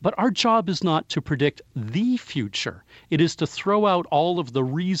 But our job is not to predict the future. It is to throw out all of the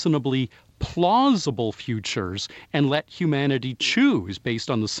reasonably plausible futures and let humanity choose, based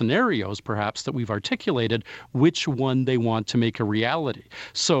on the scenarios perhaps that we've articulated, which one they want to make a reality.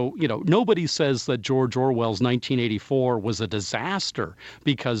 So, nobody says that George Orwell's 1984 was a disaster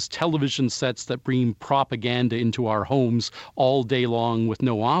because television sets that beam propaganda into our homes all day long with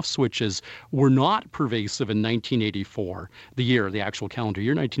no off switches were not pervasive in 1984, the actual calendar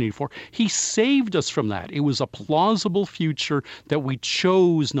year 1984. He saved us from that. It was a plausible future that we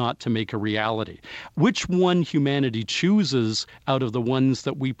chose not to make a reality. Which one humanity chooses out of the ones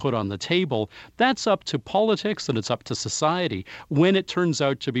that we put on the table, that's up to politics and it's up to society. When it turns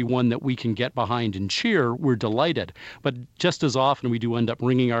out to be one that we can get behind and cheer, we're delighted. But just as often we do end up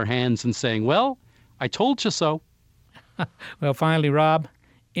wringing our hands and saying, well, I told you so. Well, finally, Rob,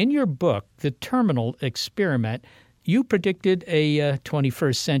 in your book, The Terminal Experiment, you predicted a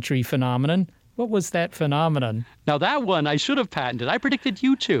 21st century phenomenon. What was that phenomenon? Now, that one I should have patented. I predicted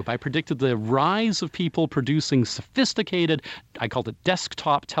YouTube. I predicted the rise of people producing sophisticated, I called it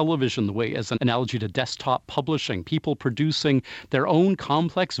desktop television, the way as an analogy to desktop publishing, people producing their own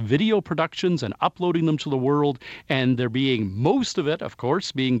complex video productions and uploading them to the world, and there being most of it, of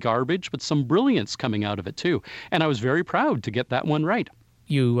course, being garbage, but some brilliance coming out of it, too. And I was very proud to get that one right.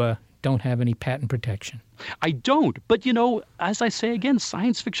 You don't have any patent protection. I don't. But, as I say again,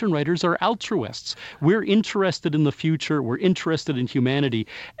 science fiction writers are altruists. We're interested in the future. We're interested in humanity.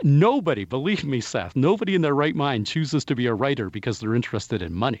 Nobody, believe me, Seth, nobody in their right mind chooses to be a writer because they're interested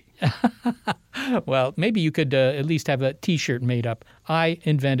in money. Well, maybe you could at least have a T-shirt made up. I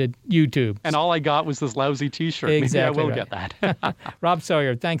invented YouTube. And all I got was this lousy T-shirt. Exactly. Maybe I will get that. Rob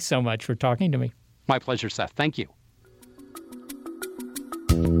Sawyer, thanks so much for talking to me. My pleasure, Seth. Thank you.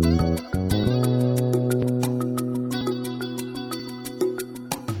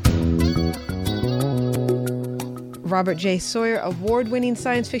 Robert J. Sawyer, award-winning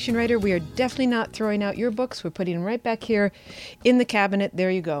science fiction writer. We are definitely not throwing out your books. We're putting them right back here in the cabinet.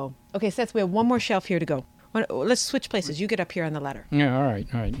 There you go. Okay, Seth, we have one more shelf here to go. Let's switch places. You get up here on the ladder. Yeah, all right.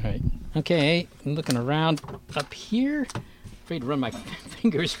 Okay, I'm looking around up here. Afraid to run my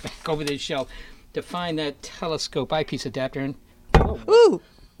fingers back over this shelf to find that telescope eyepiece adapter. And Ooh,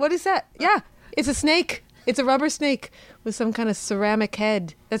 what is that? Yeah, it's a snake. It's a rubber snake with some kind of ceramic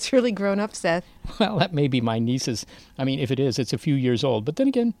head. That's really grown up, Seth. Well, that may be my niece's. I mean, if it is, it's a few years old. But then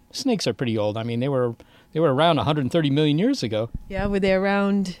again, snakes are pretty old. I mean, they were around 130 million years ago. Yeah, were they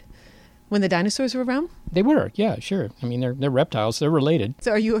around when the dinosaurs were around? They were, yeah, sure. I mean, they're reptiles. They're related.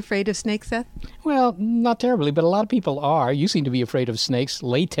 So are you afraid of snakes, Seth? Well, not terribly, but a lot of people are. You seem to be afraid of snakes,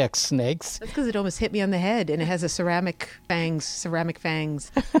 latex snakes. That's because it almost hit me on the head, and it has a ceramic fangs.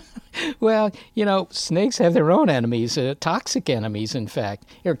 Well, snakes have their own enemies, toxic enemies, in fact.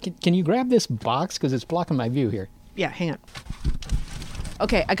 Here, can you grab this box? Because it's blocking my view here. Yeah, hang on.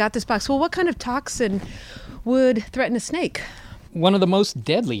 Okay, I got this box. Well, what kind of toxin would threaten a snake? One of the most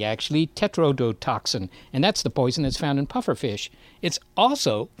deadly, actually, tetrodotoxin, and that's the poison that's found in pufferfish. It's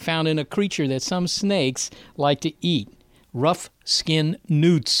also found in a creature that some snakes like to eat, rough-skin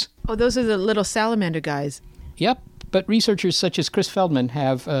newts. Oh, those are the little salamander guys. Yep, but researchers such as Chris Feldman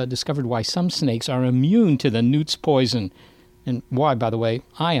have discovered why some snakes are immune to the newt's poison, and why, by the way,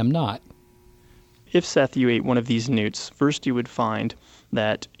 I am not. If, Seth, you ate one of these newts, first you would find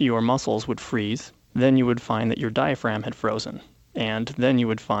that your muscles would freeze, then you would find that your diaphragm had frozen. And then you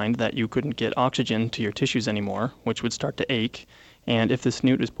would find that you couldn't get oxygen to your tissues anymore, which would start to ache. And if this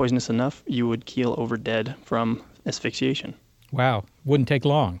newt was poisonous enough, you would keel over dead from asphyxiation. Wow, wouldn't take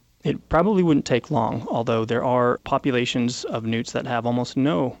long. It probably wouldn't take long, although there are populations of newts that have almost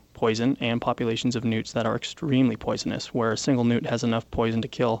no poison and populations of newts that are extremely poisonous, where a single newt has enough poison to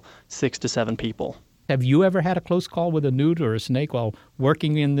kill 6 to 7 people. Have you ever had a close call with a newt or a snake while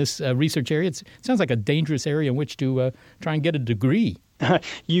working in this research area? It sounds like a dangerous area in which to try and get a degree.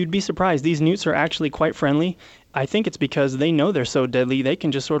 You'd be surprised. These newts are actually quite friendly. I think it's because they know they're so deadly, they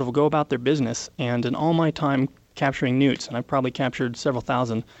can just sort of go about their business. And in all my time capturing newts, and I've probably captured several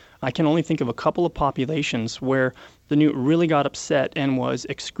thousand, I can only think of a couple of populations where the newt really got upset and was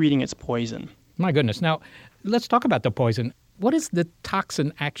excreting its poison. My goodness. Now, let's talk about the poison. What is the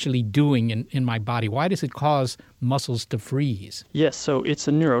toxin actually doing in my body? Why does it cause muscles to freeze? Yes, so it's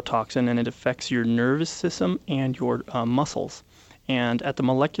a neurotoxin, and it affects your nervous system and your muscles. And at the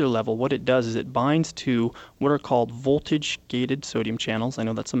molecular level, what it does is it binds to what are called voltage-gated sodium channels. I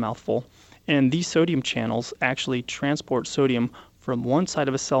know that's a mouthful. And these sodium channels actually transport sodium from one side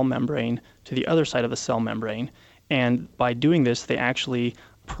of a cell membrane to the other side of a cell membrane. And by doing this, they actually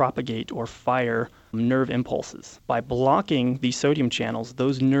propagate or fire nerve impulses. By blocking these sodium channels,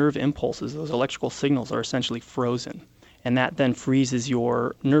 those nerve impulses, those electrical signals, are essentially frozen. And that then freezes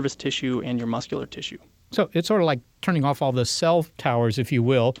your nervous tissue and your muscular tissue. So it's sort of like turning off all the cell towers, if you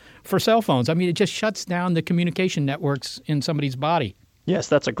will, for cell phones. I mean, it just shuts down the communication networks in somebody's body. Yes,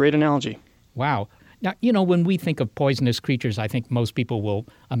 that's a great analogy. Wow. Now, when we think of poisonous creatures, I think most people will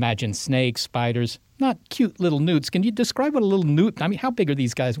imagine snakes, spiders, not cute little newts. Can you describe what a little newt, I mean, how big are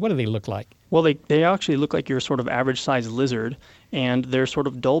these guys? What do they look like? Well, they actually look like your sort of average-sized lizard, and they're sort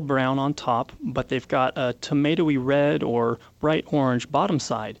of dull brown on top, but they've got a tomatoey red or bright orange bottom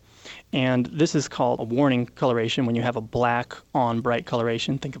side. And this is called a warning coloration. When you have a black on bright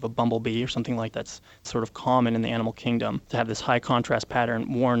coloration, think of a bumblebee or something like that's sort of common in the animal kingdom, to have this high contrast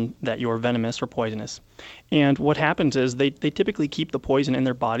pattern warn that you're venomous or poisonous. And what happens is they typically keep the poison in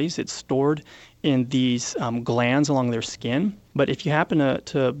their bodies. It's stored in these glands along their skin. But if you happen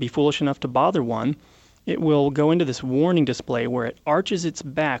to be foolish enough to bother one, it will go into this warning display where it arches its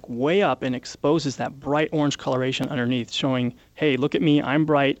back way up and exposes that bright orange coloration underneath, showing, hey, look at me, I'm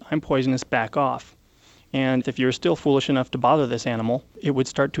bright, I'm poisonous, back off. And if you're still foolish enough to bother this animal, it would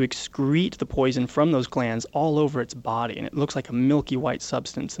start to excrete the poison from those glands all over its body, and it looks like a milky white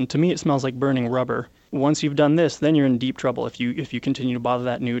substance. And to me, it smells like burning rubber. Once you've done this, then you're in deep trouble if you continue to bother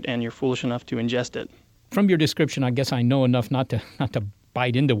that newt and you're foolish enough to ingest it. From your description, I guess I know enough not to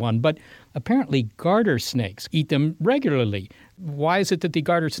bite into one, but apparently garter snakes eat them regularly. Why is it that the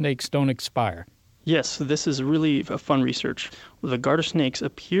garter snakes don't expire? Yes, this is really fun research. The garter snakes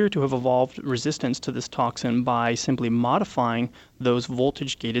appear to have evolved resistance to this toxin by simply modifying those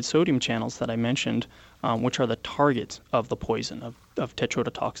voltage-gated sodium channels that I mentioned, which are the targets of the poison, of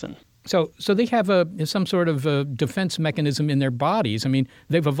tetrodotoxin. So they have some sort of defense mechanism in their bodies. I mean,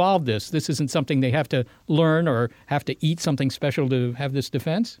 they've evolved this. This isn't something they have to learn or have to eat something special to have this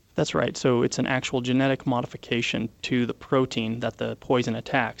defense? That's right. So it's an actual genetic modification to the protein that the poison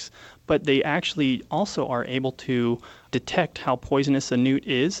attacks. But they actually also are able to detect how poisonous a newt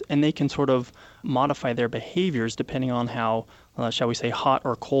is, and they can sort of modify their behaviors depending on how, shall we say, hot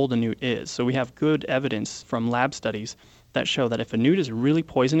or cold a newt is. So we have good evidence from lab studies that show that if a newt is really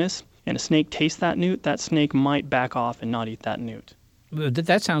poisonous and a snake tastes that newt, that snake might back off and not eat that newt.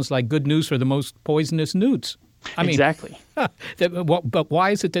 That sounds like good news for the most poisonous newts. Exactly. But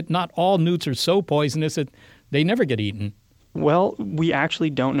why is it that not all newts are so poisonous that they never get eaten? Well, we actually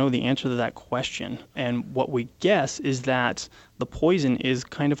don't know the answer to that question. And what we guess is that the poison is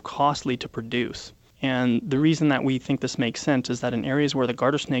kind of costly to produce. And the reason that we think this makes sense is that in areas where the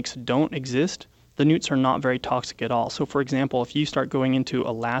garter snakes don't exist, the newts are not very toxic at all. So, for example, if you start going into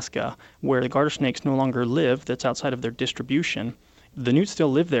Alaska, where the garter snakes no longer live, that's outside of their distribution, the newts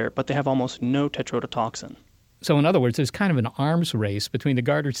still live there, but they have almost no tetrodotoxin. So, in other words, there's kind of an arms race between the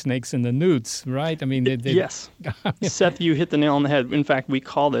garter snakes and the newts, right? I mean, yes. Seth, you hit the nail on the head. In fact, we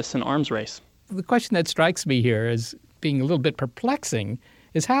call this an arms race. The question that strikes me here as being a little bit perplexing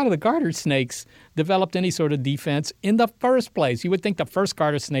is how the garter snakes developed any sort of defense in the first place. You would think the first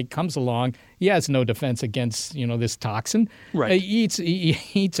garter snake comes along, he has no defense against, this toxin. Right. He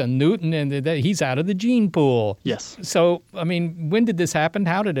eats a newt and he's out of the gene pool. Yes. So, I mean, when did this happen?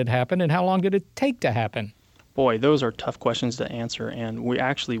 How did it happen? And how long did it take to happen? Boy, those are tough questions to answer, and we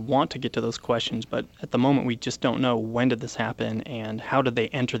actually want to get to those questions, but at the moment we just don't know when did this happen and how did they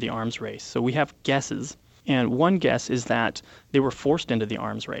enter the arms race. So we have guesses. And one guess is that they were forced into the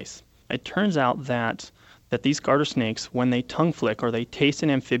arms race. It turns out that these garter snakes, when they tongue flick or they taste an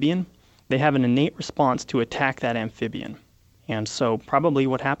amphibian, they have an innate response to attack that amphibian. And so probably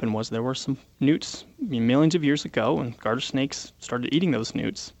what happened was there were some newts millions of years ago, and garter snakes started eating those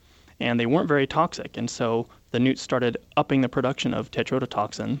newts. and they weren't very toxic, and so the newts started upping the production of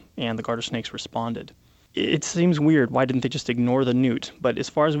tetrodotoxin, and the garter snakes responded. It seems weird, why didn't they just ignore the newt? But as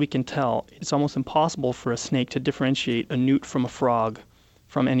far as we can tell, it's almost impossible for a snake to differentiate a newt from a frog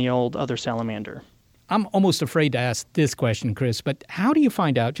from any old other salamander. I'm almost afraid to ask this question, Chris, but how do you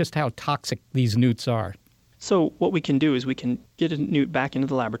find out just how toxic these newts are? So what we can do is we can get a newt back into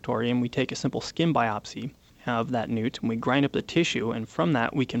the laboratory, and we take a simple skin biopsy of that newt, and we grind up the tissue, and from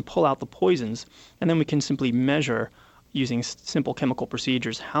that we can pull out the poisons, and then we can simply measure using simple chemical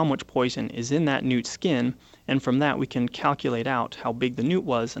procedures how much poison is in that newt's skin, and from that we can calculate out how big the newt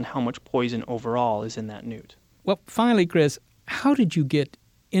was and how much poison overall is in that newt. Well, finally, Chris, how did you get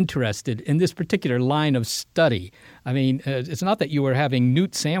interested in this particular line of study? I mean, it's not that you were having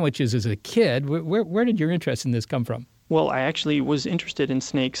newt sandwiches as a kid. Where did your interest in this come from? Well, I actually was interested in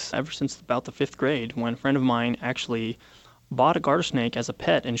snakes ever since about the 5th grade, when a friend of mine actually bought a garter snake as a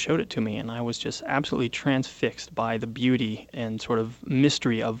pet and showed it to me, and I was just absolutely transfixed by the beauty and sort of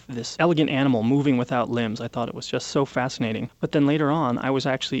mystery of this elegant animal moving without limbs. I thought it was just so fascinating. But then later on, I was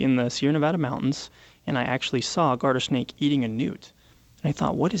actually in the Sierra Nevada mountains, and I actually saw a garter snake eating a newt. And I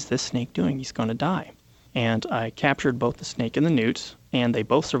thought, what is this snake doing? He's going to die. And I captured both the snake and the newt, and they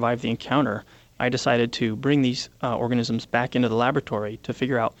both survived the encounter. I decided to bring these organisms back into the laboratory to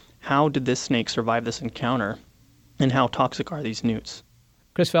figure out how did this snake survive this encounter, and how toxic are these newts.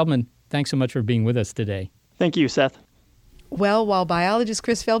 Chris Feldman, thanks so much for being with us today. Thank you, Seth. Well, while biologist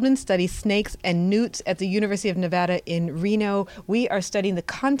Chris Feldman studies snakes and newts at the University of Nevada in Reno, we are studying the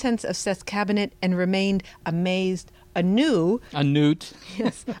contents of Seth's cabinet and remained amazed anew. A newt.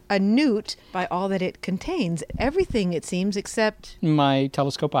 Yes, a newt by all that it contains. Everything, it seems, except my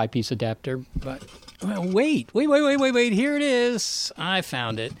telescope eyepiece adapter. But wait. Here it is. I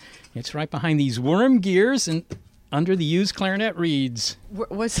found it. It's right behind these worm gears and under the used clarinet reeds.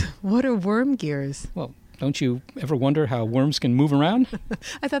 What are worm gears? Well, don't you ever wonder how worms can move around?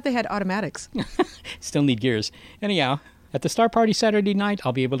 I thought they had automatics. Still need gears. Anyhow, at the Star Party Saturday night,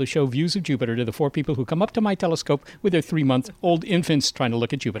 I'll be able to show views of Jupiter to the 4 people who come up to my telescope with their 3-month-old infants trying to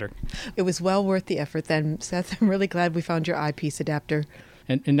look at Jupiter. It was well worth the effort then, Seth. I'm really glad we found your eyepiece adapter.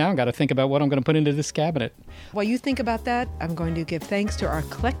 And now I've got to think about what I'm going to put into this cabinet. While you think about that, I'm going to give thanks to our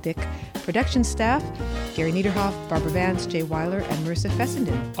eclectic production staff, Gary Niederhoff, Barbara Vance, Jay Weiler, and Marissa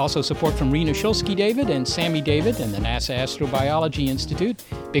Fessenden. Also support from Rena Shulsky-David and Sammy David and the NASA Astrobiology Institute.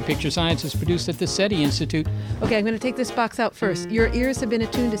 Big Picture Science is produced at the SETI Institute. Okay, I'm going to take this box out first. Your ears have been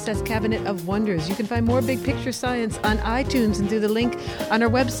attuned to Seth's Cabinet of Wonders. You can find more Big Picture Science on iTunes and through the link on our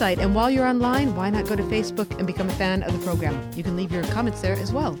website. And while you're online, why not go to Facebook and become a fan of the program? You can leave your comments there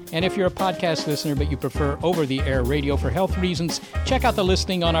as well. And if you're a podcast listener but you prefer over-the-air radio for health reasons, check out the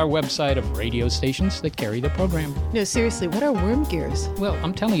listing on our website of radio stations that carry the program. No, seriously, what are worm gears? Well,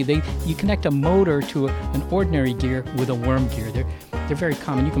 I'm telling you, you connect a motor to an ordinary gear with a worm gear. They're very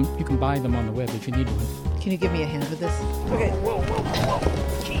common. You can buy them on the web if you need one. Can you give me a hand with this? Okay. Whoa.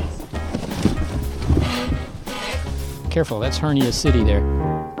 Jeez. Careful, that's Hernia City there.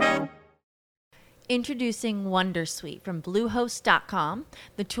 Introducing Wondersuite from Bluehost.com,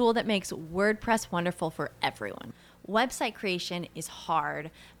 the tool that makes WordPress wonderful for everyone. Website creation is hard,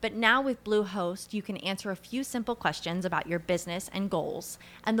 but now with Bluehost, you can answer a few simple questions about your business and goals,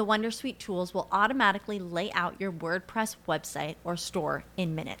 and the Wondersuite tools will automatically lay out your WordPress website or store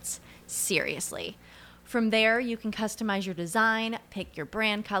in minutes. Seriously. From there, you can customize your design, pick your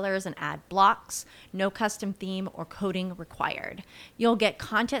brand colors, and add blocks. No custom theme or coding required. You'll get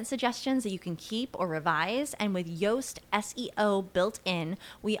content suggestions that you can keep or revise, and with Yoast SEO built in,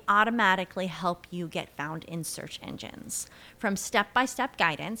 we automatically help you get found in search engines. From step-by-step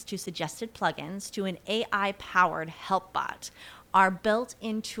guidance to suggested plugins to an AI-powered help bot, our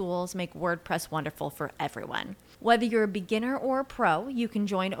built-in tools make WordPress wonderful for everyone. Whether you're a beginner or a pro, you can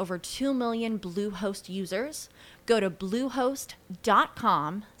join over 2 million Bluehost users. Go to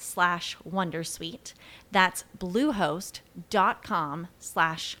bluehost.com/wondersuite. That's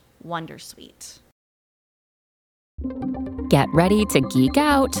bluehost.com/wondersuite. Get ready to geek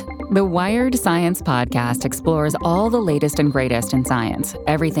out. The Wired Science Podcast explores all the latest and greatest in science.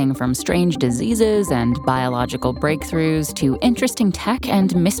 Everything from strange diseases and biological breakthroughs to interesting tech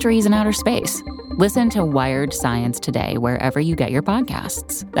and mysteries in outer space. Listen to Wired Science today wherever you get your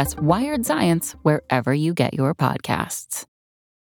podcasts. That's Wired Science wherever you get your podcasts.